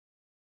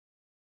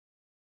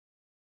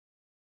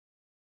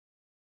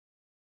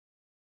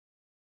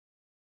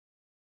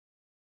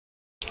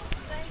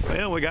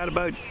Well, we got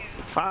about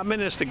 5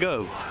 minutes to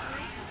go.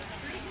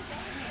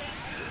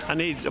 I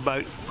need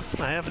about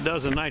a half a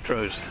dozen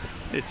nitros.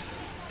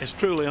 It's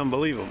truly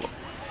unbelievable.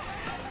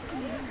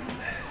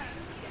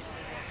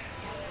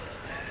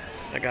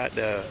 I got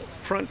the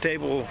front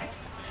table,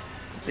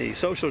 the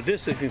social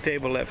distancing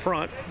table at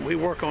front. We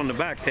work on the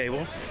back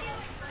table.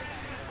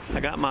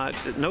 I got my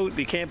note,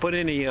 you can't put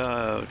any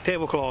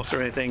tablecloths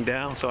or anything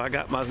down, so I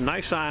got my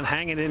knife sign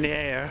hanging in the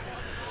air.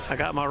 I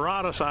got my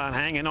rada sign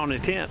hanging on the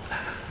tent.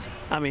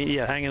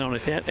 Hanging on the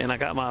tent, and I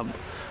got my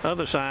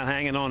other sign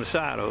hanging on the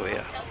side over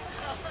here.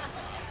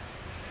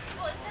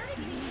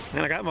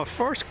 And I got my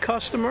first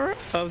customer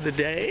of the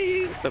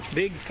day, a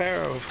big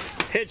pair of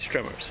hedge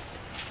trimmers.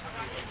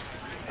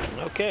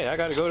 Okay, I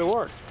got to go to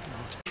work.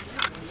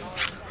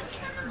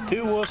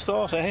 2 wood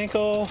stalks, a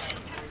Henkel,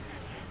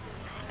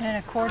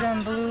 and a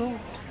cordon bleu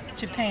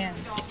Japan.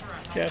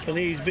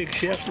 Japanese big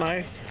chef's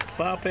knife,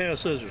 5 pair of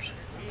scissors.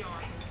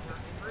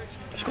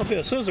 It's going to be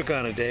a scissor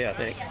kind of day, I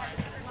think.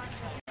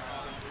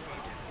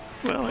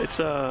 Well, it's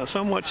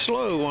somewhat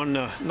slow on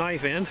the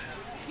knife end,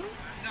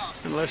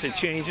 unless it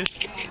changes.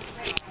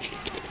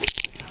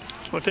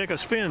 We'll take a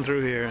spin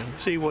through here and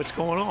see what's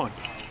going on.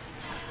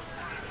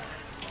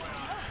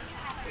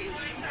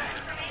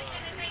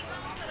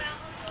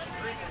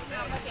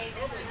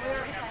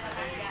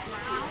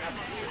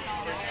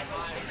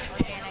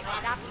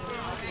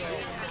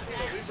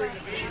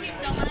 Thank you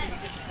so much.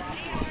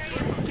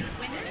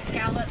 When there's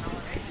scallops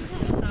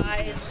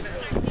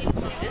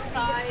this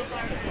size,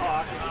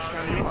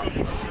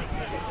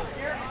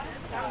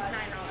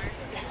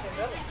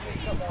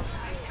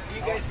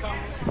 You guys come, I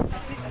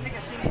think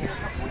I've seen you here a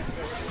couple weeks ago.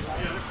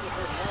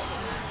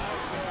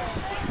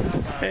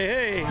 Hey,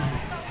 hey.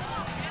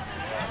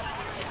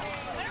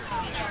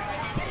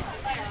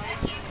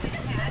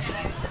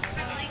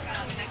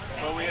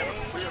 Well, we have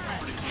pretty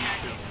clean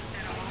too.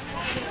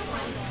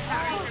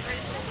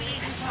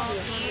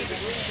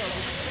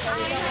 I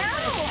know.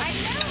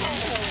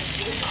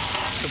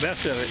 The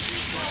best of it.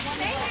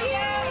 Thank you.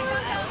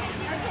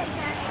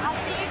 I'll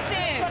see you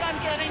soon. But I'm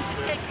getting to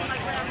take my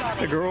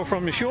grandmother. The girl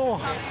from the shore.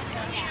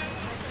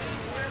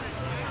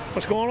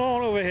 What's going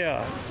on over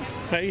here?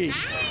 Hey.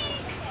 Hi.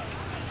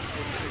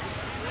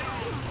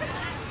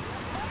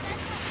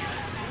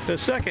 The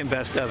second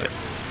best of it,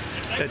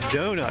 the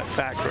donut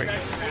factory.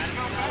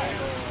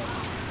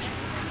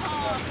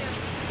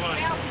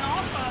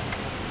 Norfolk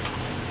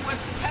was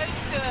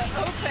supposed to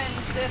open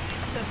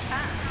this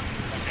time.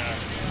 Okay.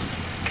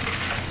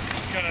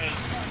 Because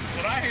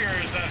what I hear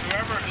is that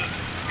whoever this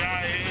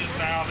guy is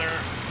now,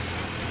 they're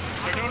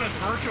doing this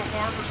virtual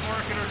farmers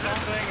market or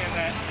something, and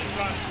that it's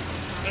not,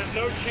 there's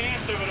no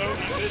chance of it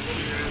opening this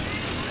year.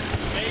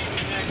 Maybe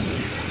next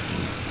year.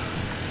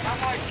 I'm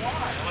like,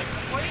 why? Like,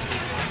 the place is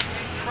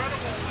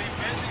incredibly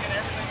busy and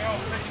everything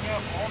else picking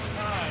up all the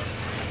time.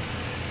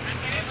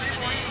 And if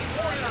people are even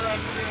more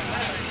interested in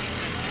that.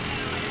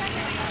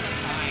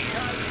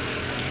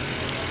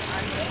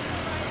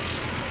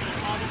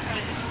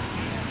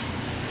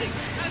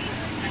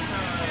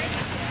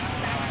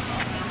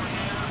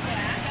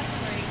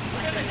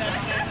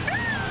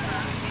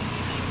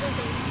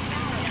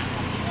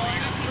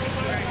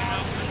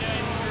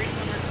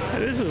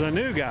 This is a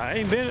new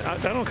guy. I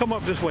don't come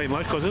up this way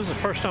much because this is the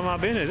first time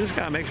I've been here. This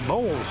guy makes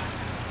bowls.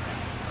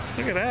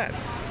 Look at that.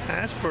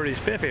 That's pretty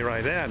spiffy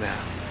right there now.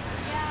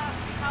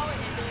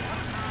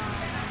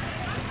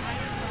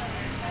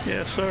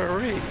 Yes, sir.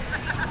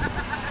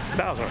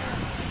 Bowser.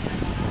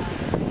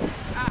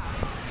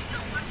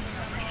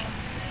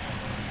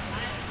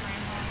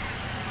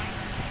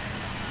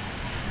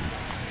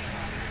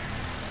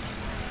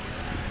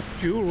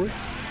 Jewelry.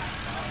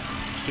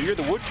 So you're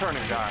the wood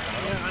turning guy,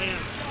 huh? Yeah, I am.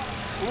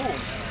 Ooh.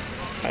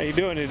 How you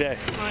doing today?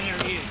 Fine,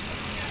 how are you?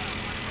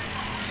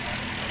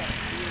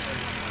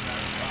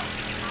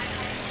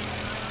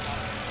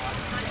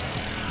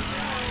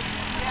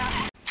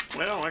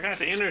 Well, I got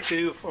the inner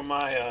tube for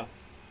my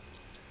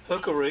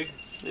hooker rig.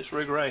 This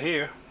rig right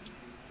here.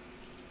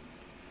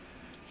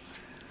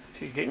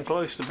 She's getting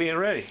close to being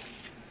ready.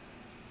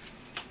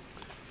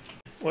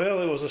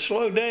 Well, it was a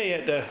slow day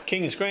at the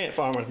Kings Grant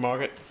Farmers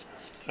Market.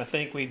 I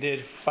think we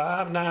did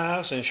 5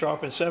 knives and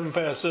sharpened 7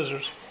 pair of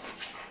scissors,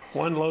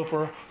 1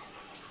 loafer,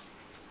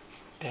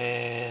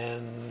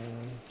 and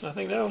I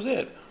think that was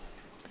it.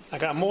 I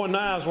got more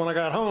knives when I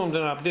got home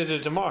than I did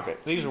at the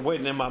market. These were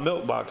waiting in my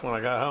milk box when I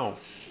got home.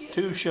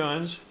 2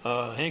 shuns,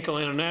 Henkel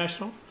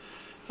International,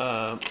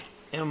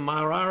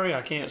 M-9,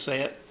 I can't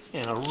say it,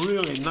 and a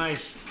really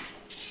nice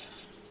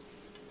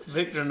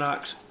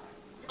Victorinox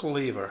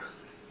cleaver.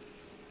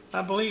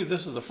 I believe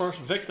this is the first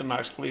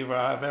Victorinox cleaver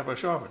I've ever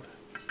sharpened.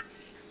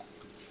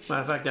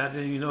 Matter of fact, I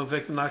didn't even know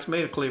Victorinox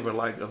made a cleaver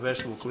like a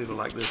vegetable cleaver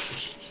like this.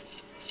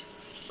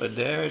 But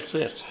there it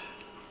sits.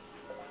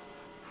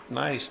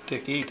 Nice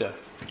taquito.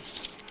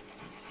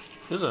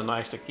 This is a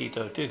nice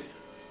taquito too.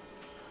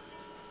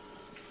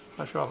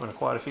 I sharpened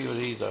quite a few of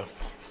these though.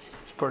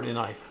 It's a pretty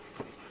knife.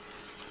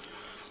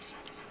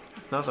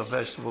 Another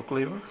vegetable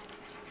cleaver.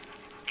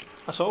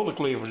 I sold a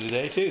cleaver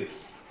today too.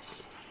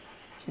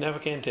 Never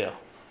can tell.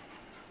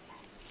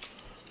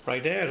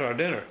 Right there is our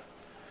dinner.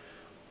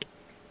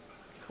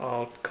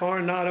 Called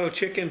Coronado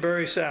Chicken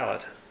Berry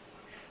Salad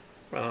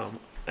from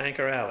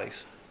Anchor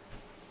Alley's.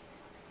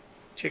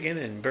 Chicken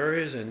and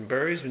berries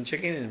and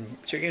chicken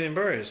and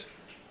berries.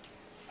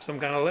 Some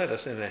kind of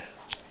lettuce in there.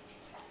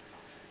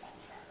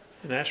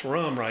 And that's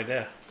rum right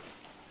there.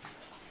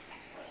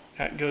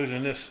 That goes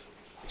in this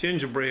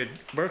gingerbread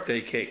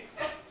birthday cake.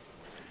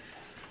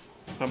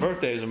 My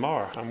birthday is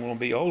tomorrow. I'm going to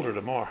be older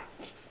tomorrow.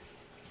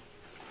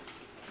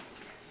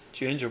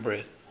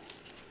 Gingerbread.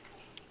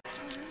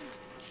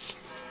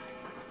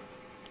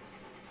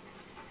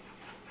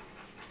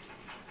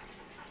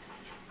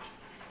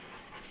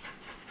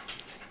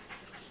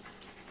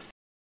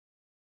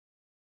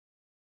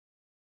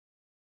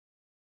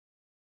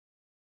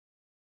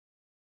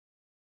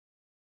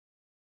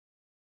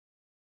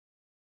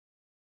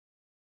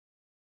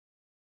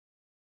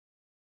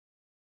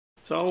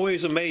 It's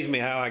always amazed me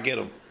how I get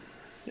them.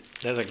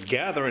 There's a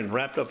gathering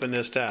wrapped up in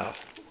this towel.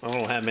 I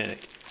don't know how many.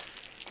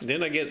 And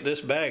then I get this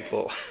bag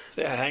full.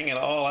 They're hanging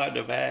all out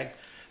the bag.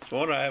 No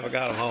wonder I ever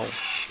got them home.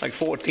 Like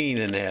 14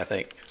 in there, I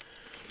think.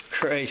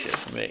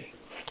 Gracious me.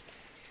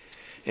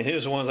 And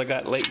here's the ones I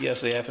got late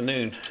yesterday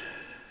afternoon.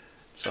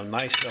 Some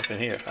nice stuff in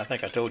here. I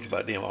think I told you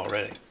about them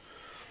already.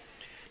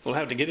 We'll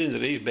have to get into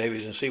these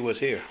babies and see what's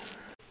here.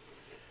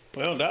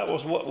 Well, that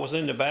was what was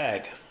in the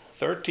bag.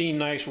 13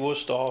 nice wood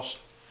stalks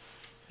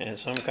and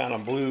some kind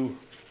of blue.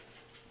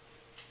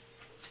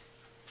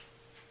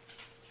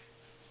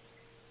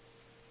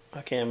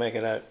 I can't make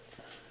it out.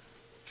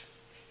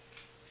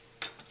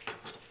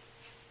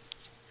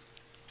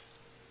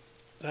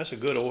 That's a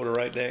good order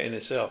right there in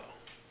itself.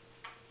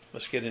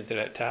 Let's get into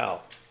that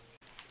towel.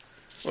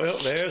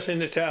 Well, there's in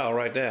the towel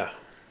right there.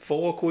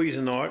 4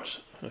 Cuisinarts,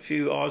 a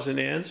few odds and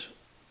ends,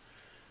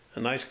 a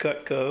nice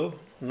Cutco,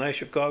 a nice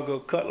Chicago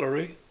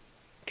cutlery,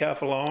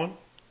 Calphalon,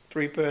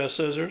 3 pair of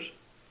scissors,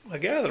 a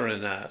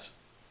gathering knives.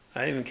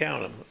 I didn't even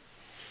count them.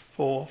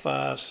 4,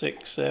 5,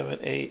 6, 7,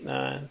 8,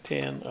 9,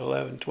 10,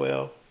 11,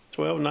 12.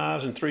 12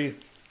 knives and 3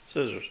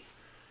 scissors.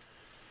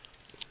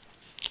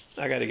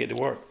 I got to get to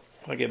work.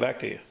 I'll get back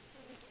to you.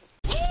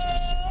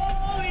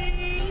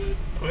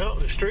 Well,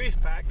 the street's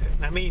packed.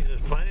 That means there's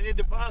plenty of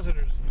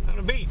depositors on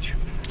the beach.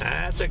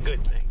 That's a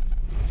good thing.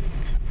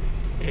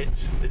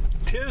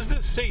 Tis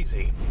the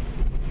season.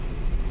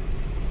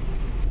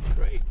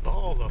 Great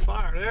balls of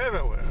fire, they're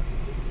everywhere.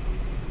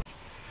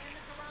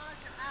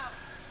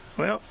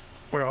 Well,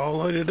 we're all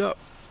loaded up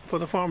for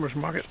the farmer's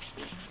market.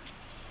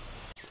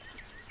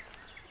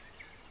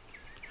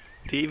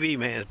 TV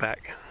man's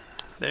back.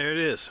 There it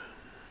is.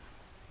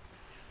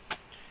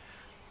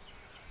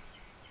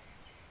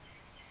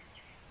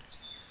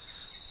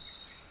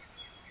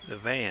 The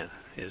van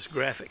is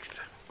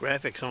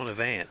graphics on the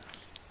van.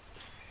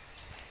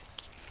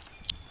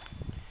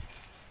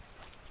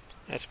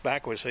 That's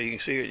backwards so you can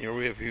see it in your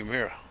rear view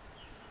mirror.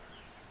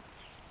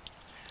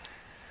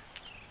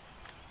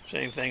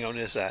 Same thing on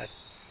this side.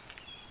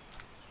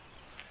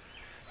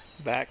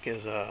 Back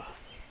is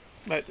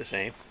about the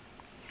same.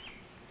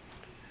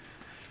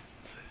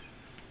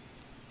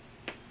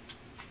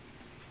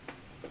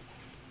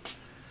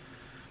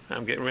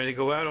 I'm getting ready to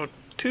go out on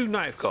 2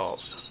 knife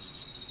calls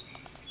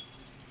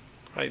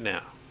right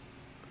now.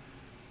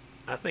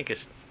 I think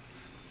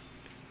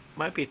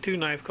might be 2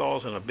 knife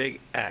calls and a big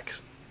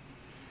axe.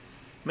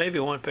 Maybe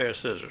 1 pair of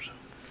scissors.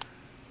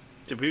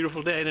 It's a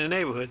beautiful day in the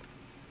neighborhood.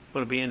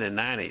 Going to be in the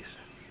 90s,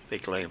 they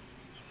claim.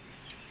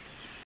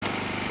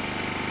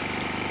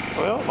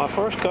 Well, my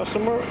first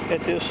customer at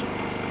this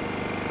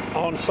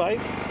on-site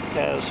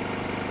has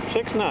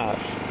 6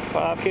 knives,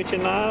 5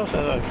 kitchen knives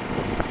and a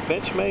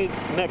Benchmade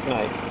neck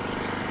knife.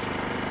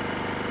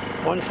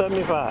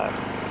 $175.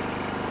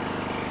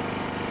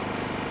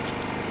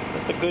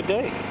 That's a good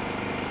day.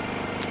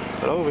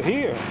 But over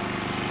here,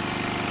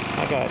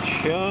 I got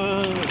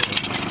Shun,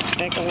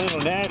 Anchor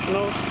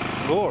International,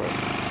 Glory,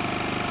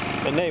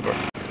 the neighbor.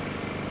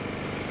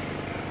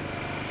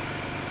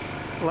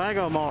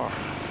 Lagomar.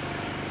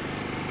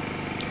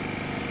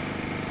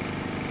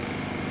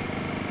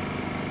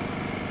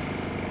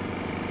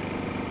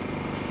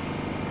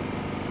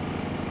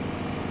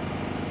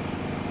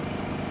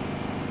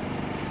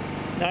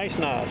 Nice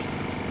knives.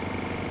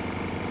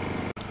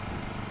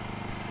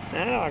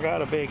 Now I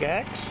got a big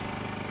axe.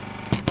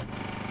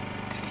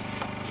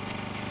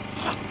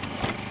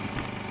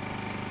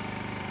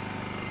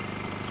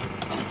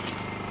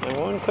 And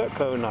 1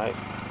 Cutco knife.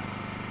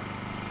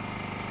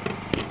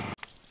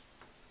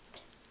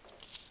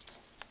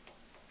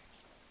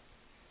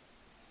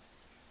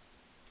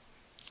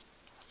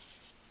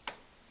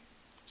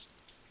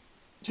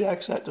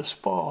 Jack's at the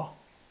spa.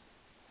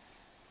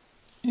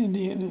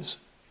 Indian is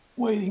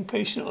waiting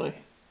patiently.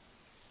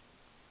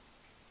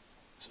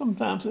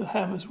 Sometimes it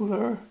happens with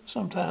her,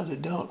 sometimes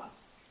it don't.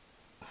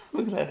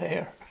 Look at that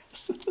hair.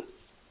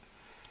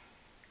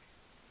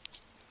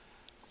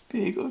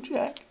 Big old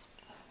Jack.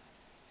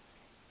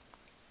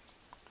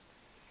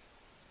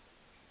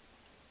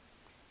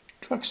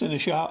 Truck's in the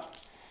shop.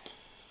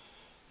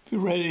 Be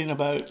ready in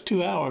about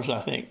 2 hours,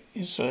 I think.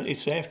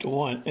 It's after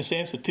 1. It's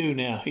after 2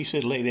 now. He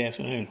said late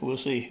afternoon. We'll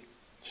see.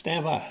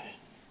 Stand by.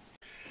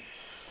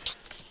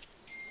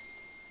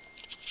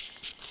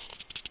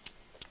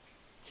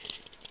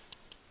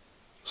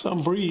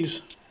 Some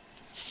breeze.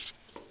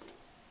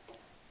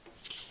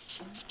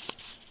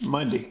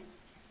 Monday.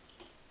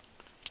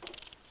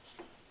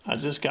 I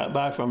just got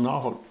back from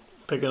Norfolk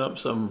picking up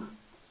some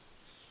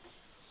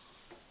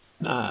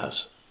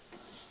knives.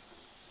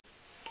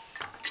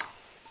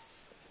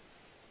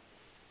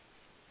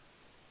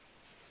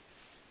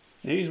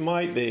 These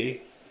might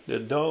be the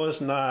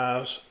dullest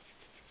knives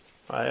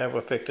I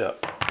ever picked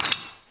up.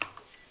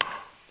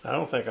 I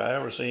don't think I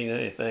ever seen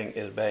anything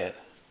as bad.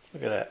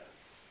 Look at that.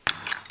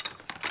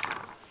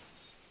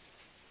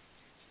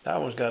 That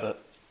one's got a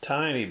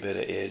tiny bit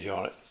of edge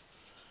on it.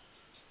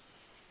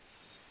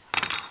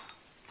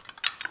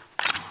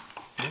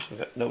 This one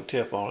got no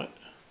tip on it.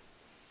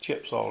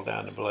 Chips all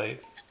down the blade.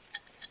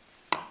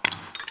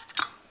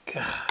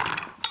 God.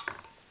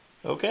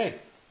 Okay.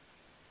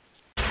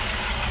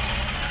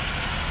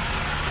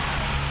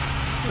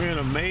 We're in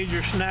a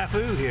major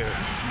snafu here.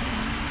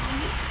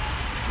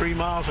 3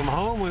 miles from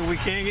home and we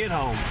can't get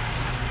home.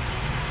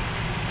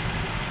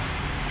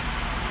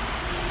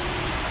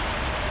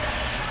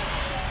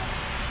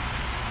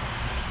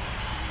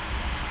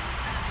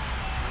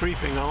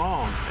 Creeping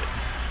along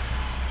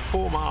at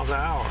 4 miles an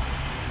hour.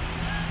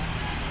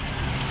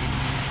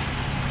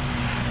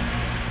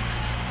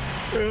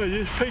 Well, I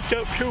just picked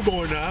up 2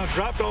 more now.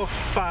 Dropped off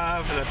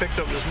 5 and I picked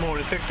up this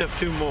morning. Picked up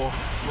 2 more.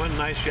 One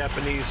nice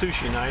Japanese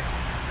sushi knife.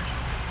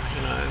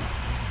 And a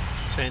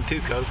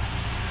Santoku.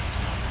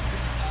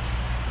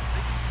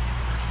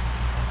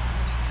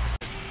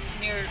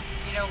 Near,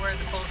 you know where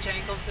the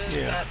Bojangles is?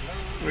 Yeah.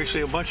 We see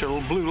a bunch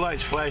of blue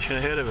lights flashing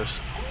ahead of us.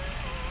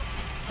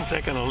 I'm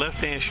taking a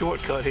left-hand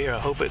shortcut here. I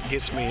hope it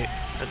gets me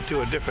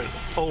to a different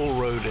old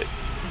road that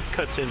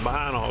cuts in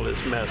behind all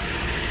this mess.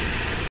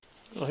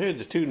 Well, here's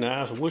the 2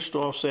 knives, a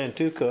Wichita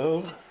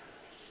Santoku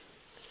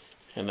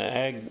and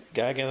the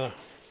Gagana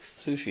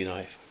sushi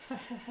knife.